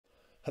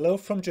Hello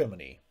from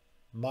Germany.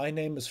 My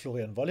name is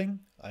Florian Wolling.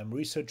 I'm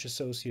Research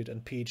Associate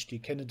and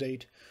PhD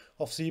candidate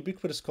of the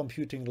Ubiquitous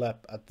Computing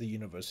Lab at the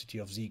University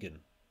of Siegen.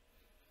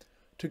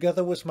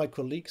 Together with my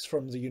colleagues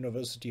from the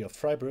University of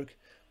Freiburg,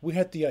 we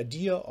had the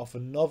idea of a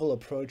novel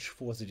approach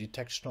for the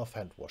detection of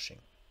hand washing.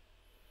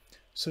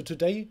 So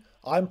today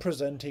I'm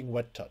presenting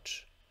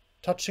WetTouch,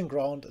 touching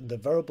ground in the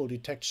wearable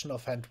detection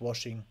of hand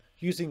washing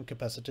using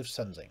capacitive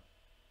sensing.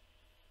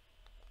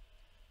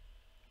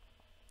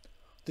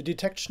 The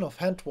detection of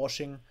hand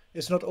washing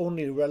is not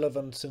only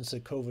relevant since the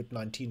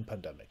COVID-19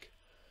 pandemic.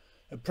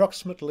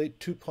 Approximately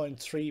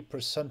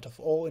 2.3% of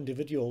all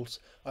individuals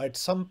are at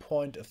some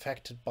point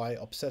affected by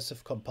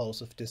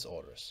obsessive-compulsive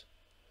disorders.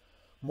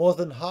 More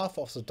than half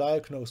of the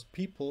diagnosed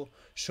people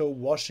show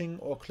washing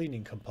or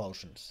cleaning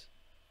compulsions.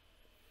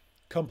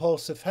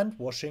 Compulsive hand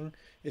washing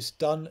is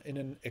done in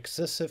an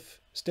excessive,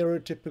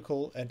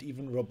 stereotypical and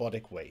even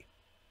robotic way.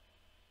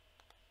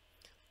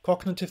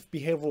 Cognitive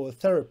behavioral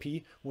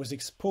therapy with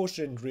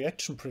exposure and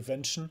reaction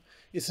prevention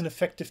is an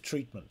effective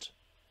treatment.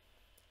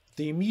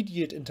 The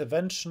immediate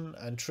intervention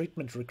and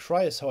treatment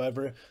requires,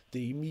 however,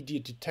 the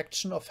immediate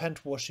detection of hand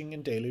washing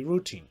in daily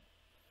routine.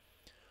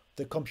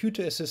 The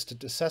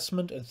computer-assisted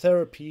assessment and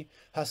therapy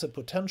has the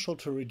potential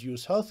to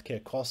reduce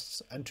healthcare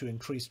costs and to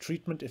increase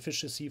treatment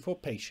efficiency for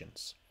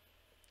patients.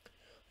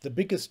 The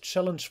biggest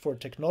challenge for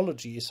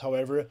technology is,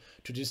 however,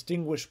 to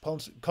distinguish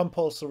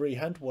compulsory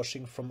hand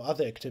washing from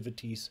other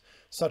activities,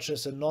 such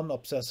as a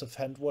non-obsessive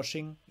hand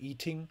washing,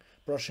 eating,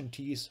 brushing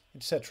teeth,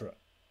 etc.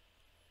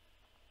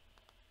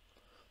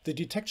 The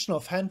detection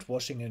of hand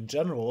washing in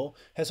general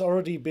has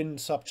already been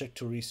subject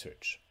to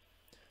research.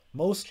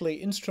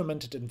 Mostly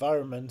instrumented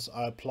environments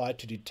are applied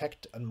to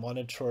detect and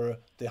monitor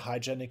the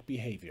hygienic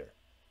behavior.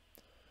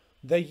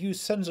 They use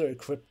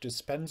sensor-equipped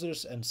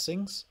dispensers and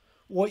sinks,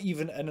 or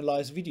even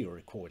analyze video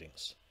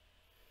recordings.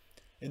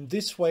 In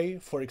this way,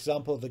 for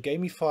example, the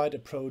gamified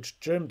approach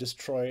Germ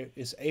Destroy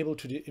is able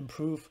to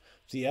improve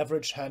the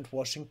average hand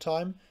washing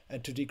time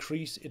and to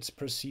decrease its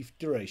perceived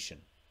duration.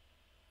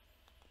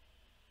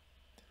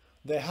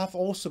 There have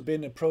also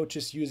been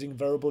approaches using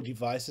wearable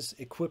devices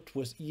equipped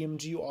with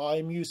EMG or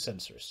IMU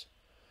sensors.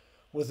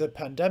 With the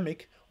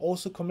pandemic,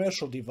 also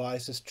commercial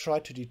devices try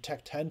to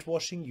detect hand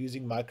washing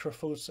using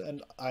microphones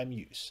and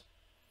IMUs.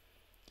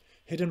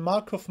 Hidden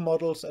Markov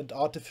models and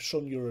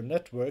artificial neural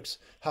networks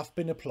have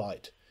been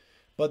applied,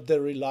 but the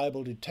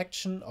reliable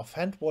detection of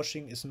hand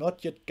washing is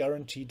not yet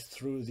guaranteed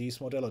through these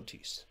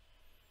modalities.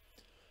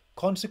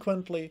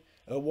 Consequently,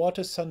 a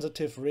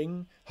water-sensitive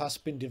ring has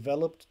been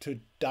developed to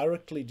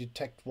directly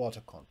detect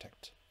water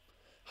contact.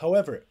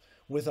 However,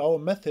 with our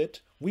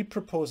method, we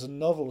propose a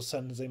novel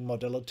sensing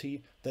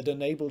modality that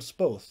enables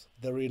both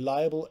the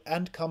reliable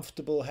and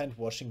comfortable hand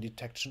washing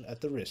detection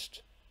at the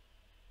wrist.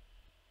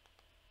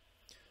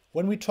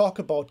 When we talk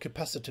about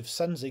capacitive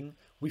sensing,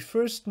 we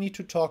first need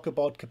to talk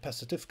about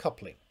capacitive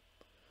coupling.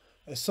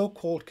 A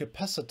so-called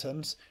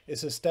capacitance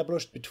is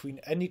established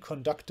between any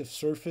conductive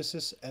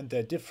surfaces, and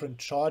their different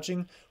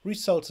charging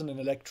results in an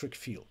electric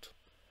field.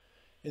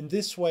 In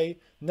this way,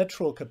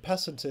 natural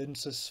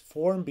capacitances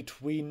form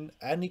between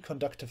any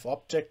conductive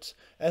objects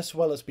as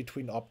well as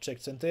between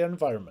objects and their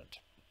environment.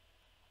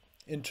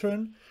 In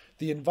turn,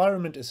 the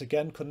environment is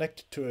again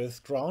connected to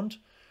Earth ground,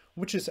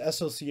 which is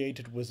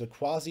associated with a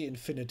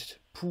quasi-infinite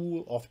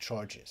pool of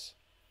charges.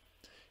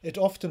 It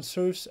often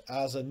serves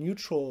as a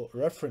neutral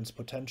reference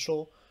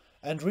potential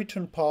and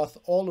return path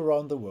all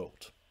around the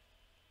world.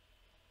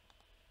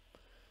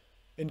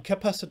 In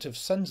capacitive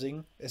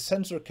sensing, a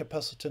sensor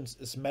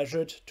capacitance is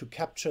measured to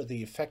capture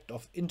the effect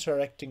of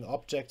interacting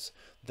objects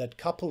that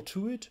couple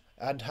to it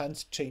and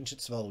hence change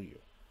its value.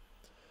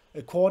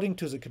 According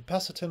to the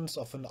capacitance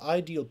of an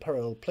ideal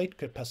parallel plate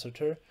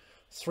capacitor,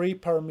 three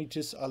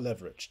parameters are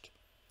leveraged: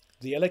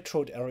 the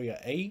electrode area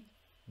A,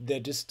 their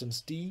distance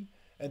d,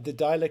 and the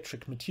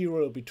dielectric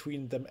material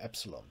between them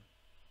epsilon.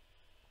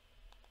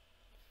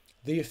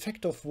 The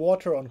effect of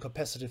water on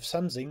capacitive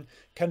sensing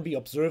can be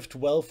observed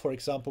well, for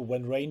example,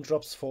 when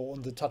raindrops fall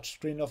on the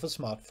touchscreen of a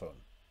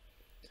smartphone.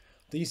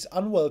 These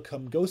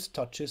unwelcome ghost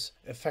touches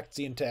affect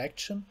the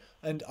interaction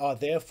and are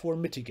therefore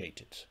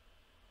mitigated.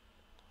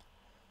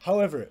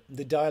 However,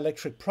 the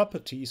dielectric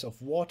properties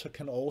of water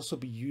can also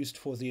be used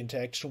for the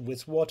interaction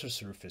with water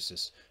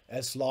surfaces,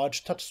 as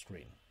large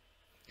touchscreen.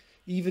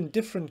 Even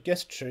different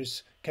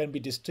gestures can be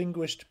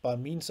distinguished by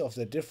means of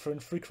their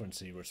different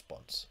frequency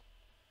response.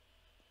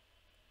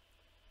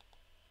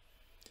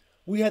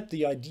 We had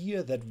the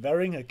idea that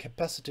wearing a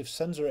capacitive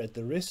sensor at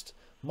the wrist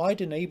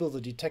might enable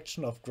the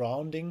detection of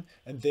grounding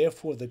and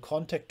therefore the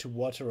contact to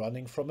water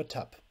running from a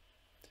tap.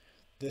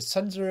 The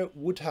sensor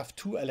would have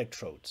two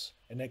electrodes,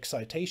 an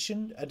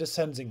excitation and a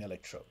sensing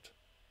electrode.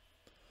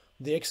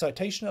 The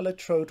excitation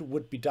electrode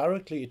would be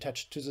directly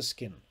attached to the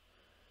skin.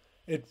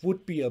 It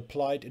would be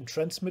applied in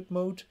transmit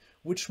mode,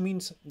 which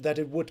means that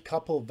it would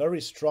couple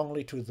very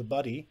strongly to the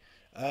body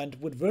and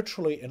would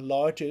virtually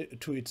enlarge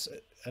it to its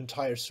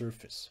entire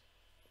surface.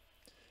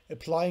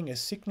 Applying a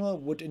signal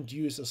would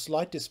induce a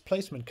slight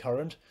displacement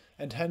current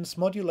and hence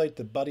modulate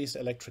the body's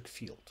electric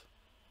field.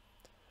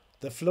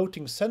 the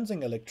floating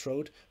sensing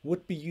electrode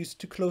would be used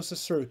to close a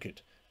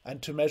circuit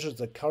and to measure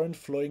the current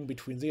flowing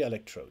between the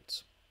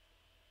electrodes.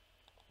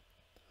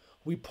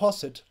 We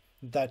posit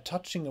that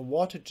touching a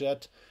water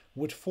jet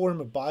would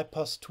form a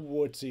bypass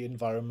towards the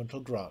environmental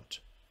ground.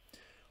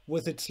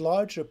 With its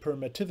larger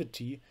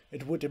permittivity,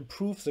 it would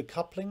improve the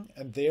coupling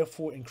and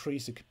therefore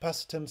increase the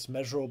capacitance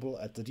measurable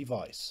at the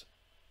device.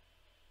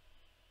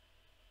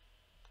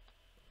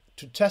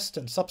 To test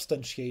and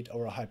substantiate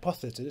our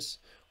hypothesis,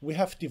 we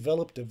have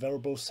developed a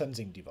wearable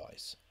sensing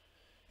device.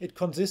 It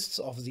consists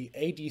of the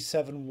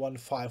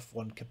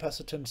AD7151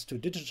 capacitance to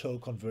digital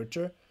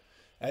converter,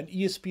 an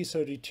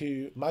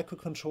ESP32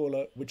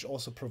 microcontroller which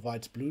also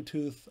provides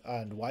Bluetooth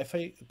and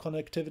Wi-Fi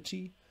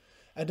connectivity,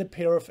 and a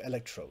pair of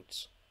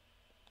electrodes.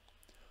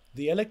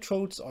 The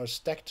electrodes are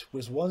stacked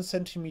with 1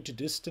 cm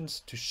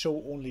distance to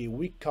show only a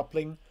weak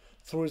coupling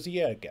through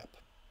the air gap.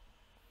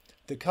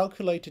 The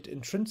calculated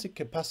intrinsic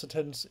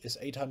capacitance is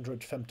 800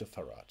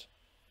 femtofarad.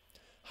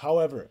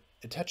 However,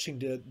 attaching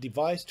the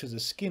device to the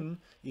skin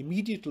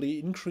immediately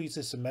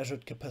increases the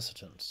measured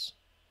capacitance.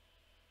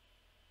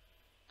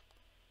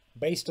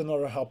 Based on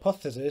our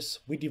hypothesis,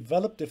 we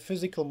developed a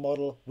physical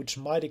model which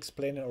might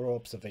explain our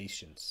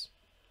observations.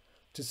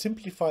 To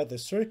simplify the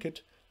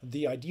circuit,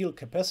 the ideal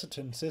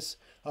capacitances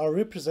are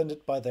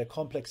represented by their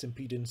complex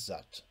impedance Z.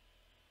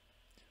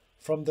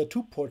 From the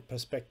two-port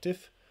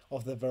perspective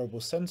of the wearable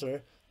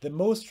sensor, the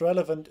most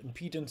relevant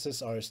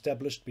impedances are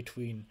established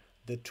between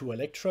the two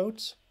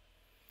electrodes,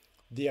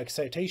 the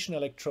excitation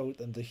electrode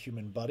and the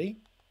human body,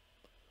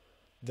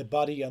 the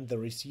body and the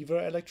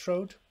receiver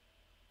electrode,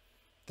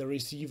 the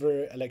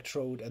receiver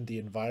electrode and the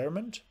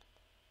environment,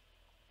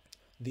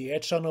 the air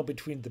channel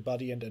between the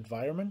body and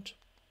environment,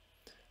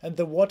 and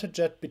the water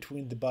jet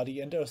between the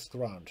body and earth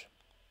ground.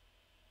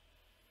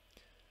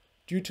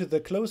 Due to the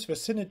close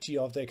vicinity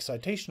of the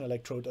excitation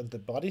electrode and the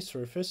body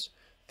surface,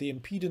 the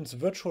impedance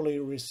virtually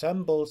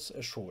resembles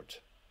a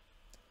short.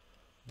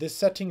 This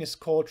setting is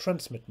called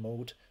transmit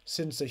mode,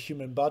 since the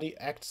human body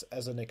acts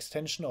as an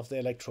extension of the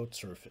electrode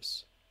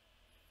surface.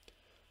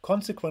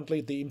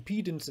 Consequently, the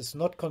impedance is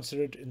not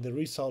considered in the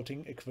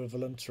resulting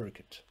equivalent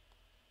circuit.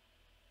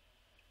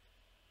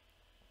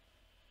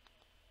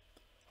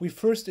 We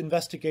first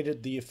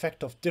investigated the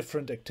effect of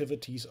different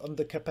activities on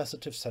the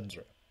capacitive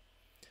sensor.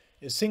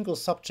 A single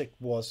subject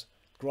was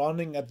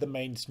grounding at the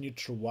mains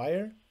neutral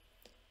wire,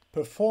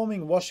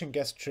 performing washing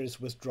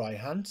gestures with dry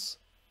hands,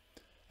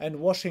 and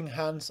washing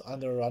hands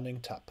under a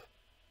running tap.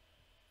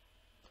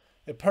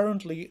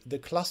 Apparently, the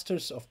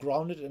clusters of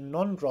grounded and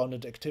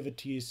non-grounded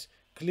activities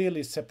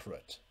clearly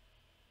separate.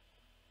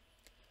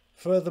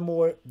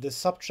 Furthermore, the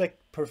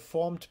subject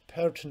performed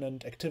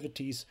pertinent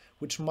activities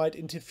which might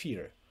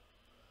interfere.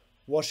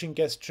 Washing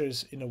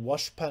gestures in a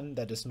washpan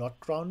that is not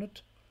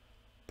grounded,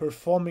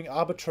 performing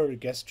arbitrary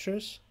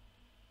gestures,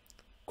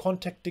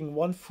 contacting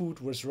one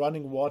foot with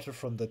running water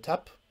from the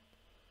tap,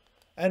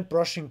 and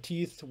brushing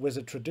teeth with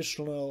a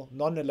traditional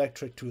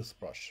non-electric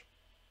toothbrush.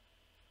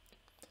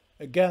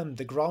 Again,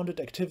 the grounded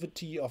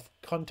activity of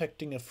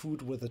contacting a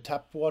food with the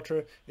tap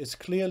water is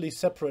clearly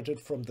separated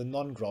from the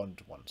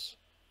non-grounded ones.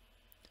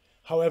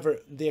 However,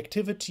 the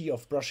activity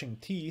of brushing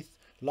teeth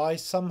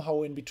lies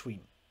somehow in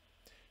between.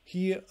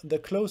 Here, the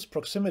close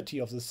proximity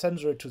of the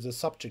sensor to the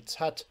subject's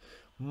head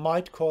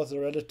might cause a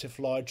relative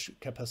large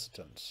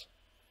capacitance.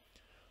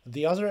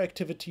 The other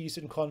activities,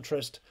 in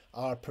contrast,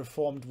 are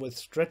performed with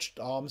stretched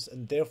arms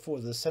and therefore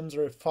the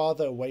sensor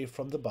farther away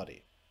from the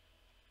body.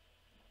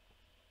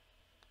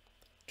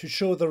 To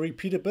show the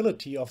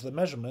repeatability of the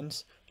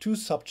measurements, two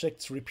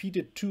subjects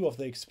repeated 2 of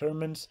the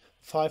experiments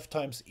 5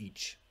 times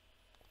each.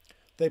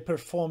 They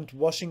performed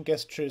washing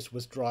gestures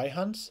with dry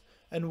hands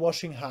and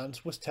washing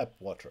hands with tap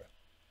water.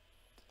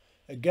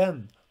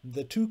 Again,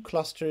 the two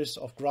clusters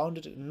of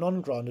grounded and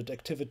non-grounded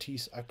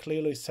activities are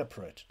clearly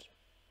separated.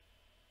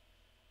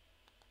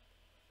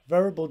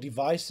 Wearable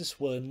devices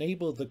will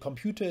enable the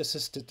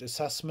computer-assisted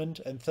assessment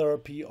and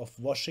therapy of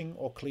washing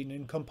or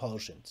cleaning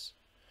compulsions.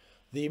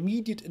 The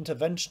immediate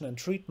intervention and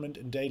treatment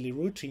in daily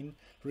routine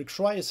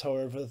requires,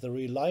 however, the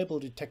reliable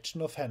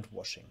detection of hand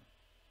washing.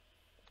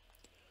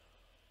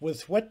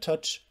 With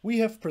WetTouch, we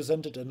have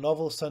presented a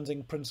novel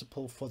sensing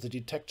principle for the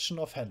detection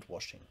of hand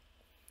washing.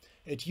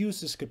 It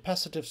uses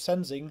capacitive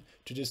sensing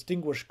to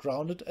distinguish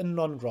grounded and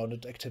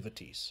non-grounded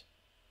activities.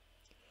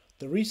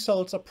 The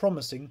results are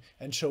promising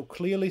and show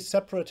clearly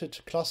separated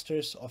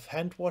clusters of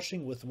hand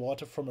washing with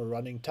water from a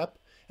running tap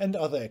and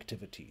other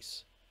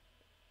activities.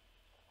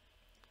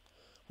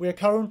 We are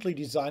currently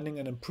designing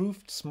an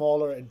improved,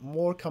 smaller and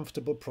more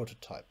comfortable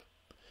prototype.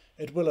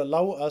 It will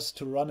allow us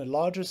to run a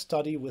larger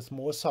study with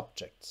more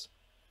subjects.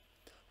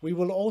 We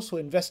will also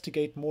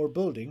investigate more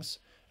buildings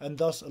and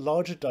thus a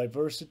larger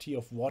diversity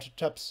of water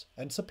taps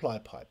and supply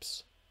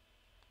pipes.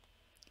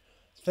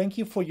 Thank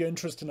you for your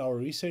interest in our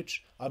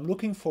research. I'm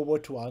looking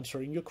forward to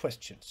answering your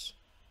questions.